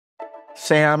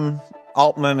Sam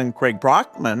Altman and Greg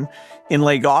Brockman in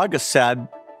late August said,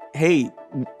 hey,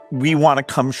 we want to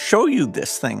come show you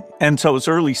this thing. And so it was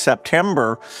early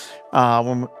September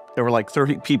when there were like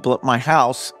 30 people at my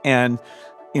house. And,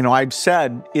 I've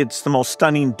said it's the most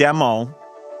stunning demo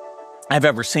I've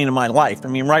ever seen in my life. I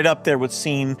mean, right up there with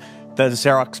seeing the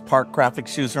Xerox PARC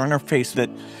graphics user interface that,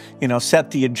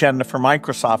 set the agenda for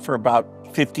Microsoft for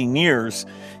about 15 years.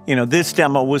 This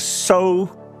demo was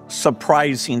so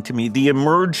surprising to me. The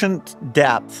emergent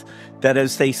depth that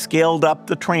as they scaled up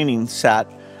the training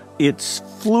set, its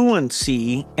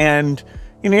fluency, and,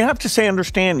 you have to say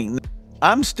understanding.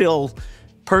 I'm still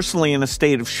personally in a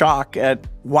state of shock at,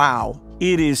 wow,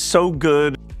 it is so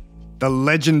good. The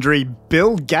legendary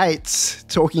Bill Gates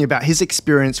talking about his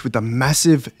experience with the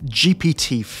massive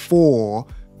GPT-4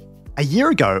 a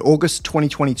year ago, August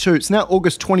 2022. It's now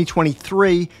August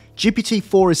 2023.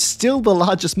 GPT-4 is still the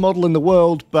largest model in the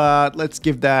world, but let's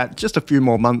give that just a few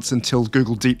more months until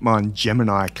Google DeepMind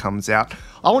Gemini comes out.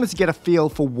 I wanted to get a feel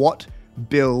for what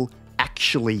Bill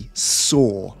actually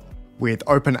saw with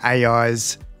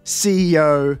OpenAI's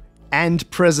CEO and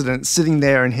president sitting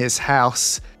there in his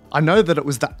house. I know that it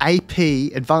was the AP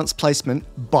Advanced Placement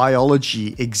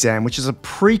Biology exam, which is a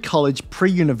pre-college,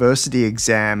 pre-university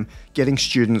exam getting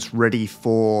students ready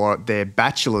for their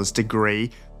bachelor's degree.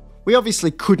 We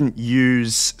obviously couldn't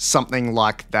use something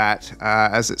like that,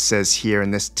 as it says here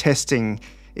in this testing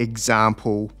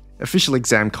example. Official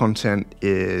exam content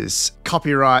is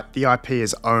copyright. The IP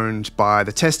is owned by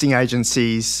the testing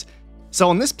agencies. So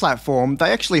on this platform,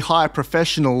 they actually hire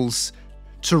professionals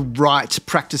to write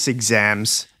practice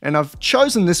exams. And I've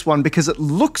chosen this one because it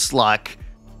looks like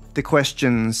the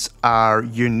questions are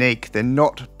unique. They're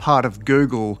not part of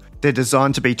Google. They're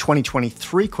designed to be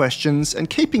 2023 questions, and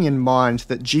keeping in mind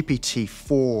that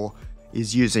GPT-4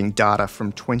 is using data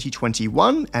from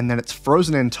 2021 and then it's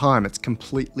frozen in time, it's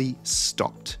completely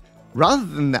stopped. Rather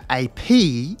than the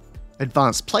AP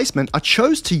Advanced Placement, I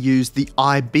chose to use the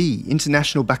IB,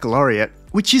 International Baccalaureate,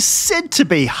 which is said to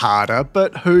be harder,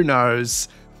 but who knows?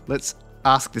 Let's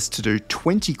ask this to do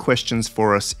 20 questions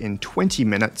for us in 20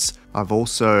 minutes. I've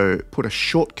also put a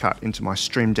shortcut into my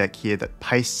Stream Deck here that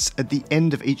pastes at the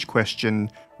end of each question.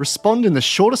 Respond in the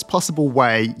shortest possible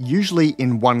way, usually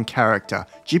in one character.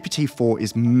 GPT-4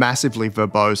 is massively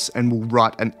verbose and will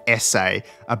write an essay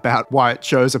about why it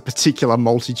chose a particular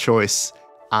multi-choice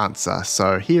answer.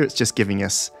 So here it's just giving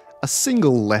us a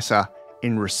single letter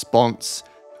in response.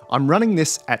 I'm running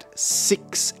this at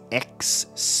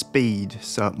 6x speed,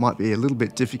 so it might be a little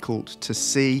bit difficult to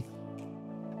see.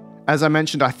 As I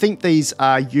mentioned, I think these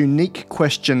are unique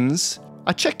questions.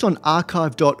 I checked on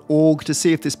archive.org to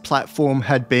see if this platform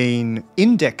had been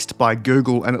indexed by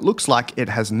Google, and it looks like it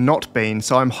has not been.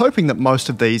 So I'm hoping that most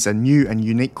of these are new and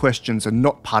unique questions and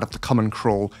not part of the common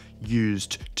crawl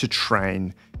used to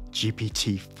train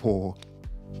GPT-4.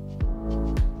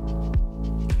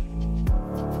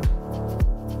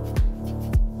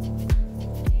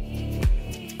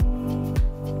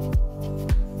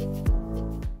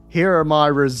 Here are my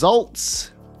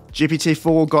results.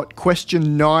 GPT-4 got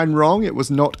question 9 wrong. It was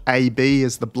not AB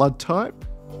as the blood type.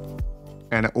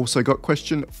 And it also got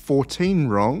question 14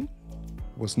 wrong.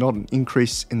 It was not an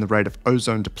increase in the rate of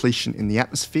ozone depletion in the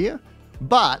atmosphere.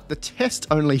 But the test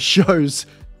only shows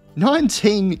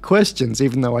 19 questions,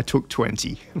 even though I took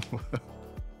 20.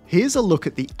 Here's a look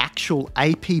at the actual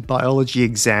AP Biology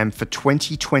exam for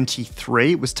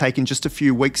 2023. It was taken just a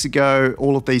few weeks ago.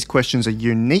 All of these questions are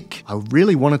unique. I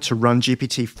really wanted to run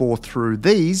GPT-4 through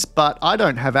these, but I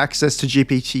don't have access to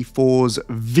GPT-4's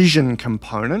vision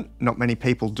component. Not many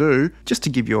people do. Just to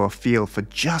give you a feel for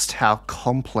just how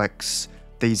complex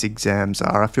these exams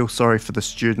are. I feel sorry for the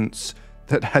students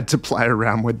that had to play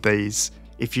around with these.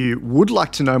 If you would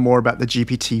like to know more about the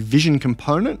GPT vision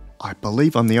component, I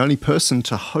believe I'm the only person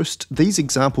to host these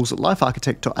examples at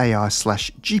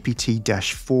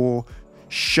lifearchitect.ai/GPT-4,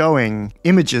 showing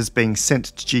images being sent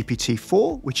to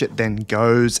GPT-4, which it then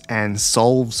goes and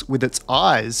solves with its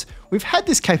eyes. We've had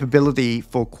this capability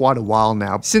for quite a while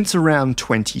now, since around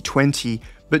 2020,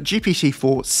 but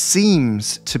GPT-4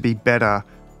 seems to be better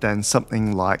than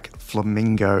something like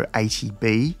Flamingo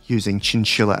 80B, using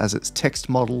Chinchilla as its text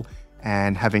model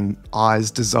and having eyes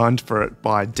designed for it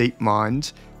by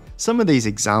DeepMind. Some of these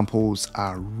examples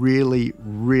are really,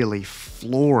 really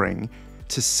flooring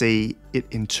to see it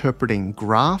interpreting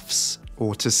graphs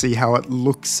or to see how it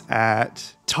looks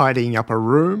at tidying up a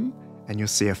room. And you'll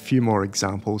see a few more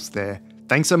examples there.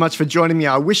 Thanks so much for joining me.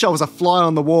 I wish I was a fly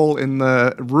on the wall in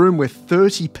the room with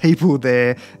 30 people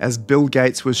there as Bill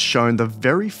Gates was shown the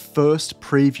very first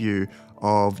preview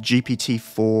of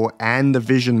GPT-4 and the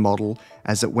vision model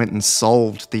as it went and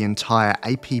solved the entire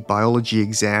AP biology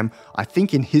exam. I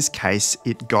think in his case,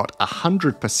 it got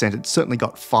 100%. It certainly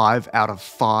got 5 out of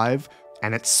 5.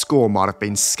 And its score might have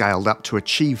been scaled up to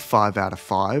achieve 5 out of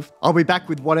 5. I'll be back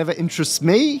with whatever interests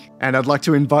me, and I'd like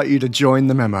to invite you to join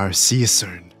the memo. See you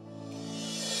soon.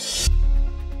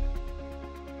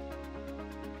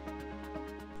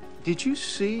 Did you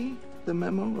see the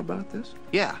memo about this?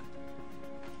 Yeah,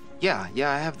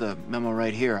 I have the memo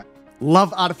right here.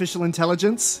 Love artificial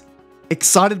intelligence?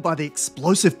 Excited by the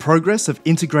explosive progress of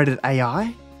integrated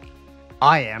AI?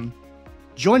 I am.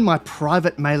 Join my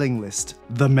private mailing list,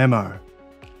 The Memo.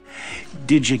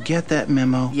 Did you get that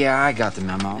memo? Yeah, I got the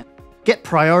memo. Get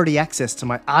priority access to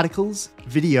my articles,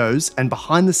 videos, and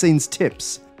behind-the-scenes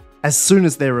tips as soon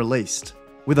as they're released,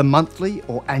 with a monthly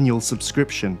or annual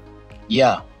subscription.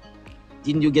 Yeah.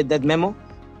 Didn't you get that memo?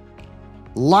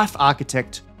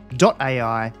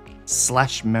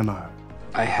 lifearchitect.ai/memo.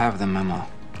 I have the memo.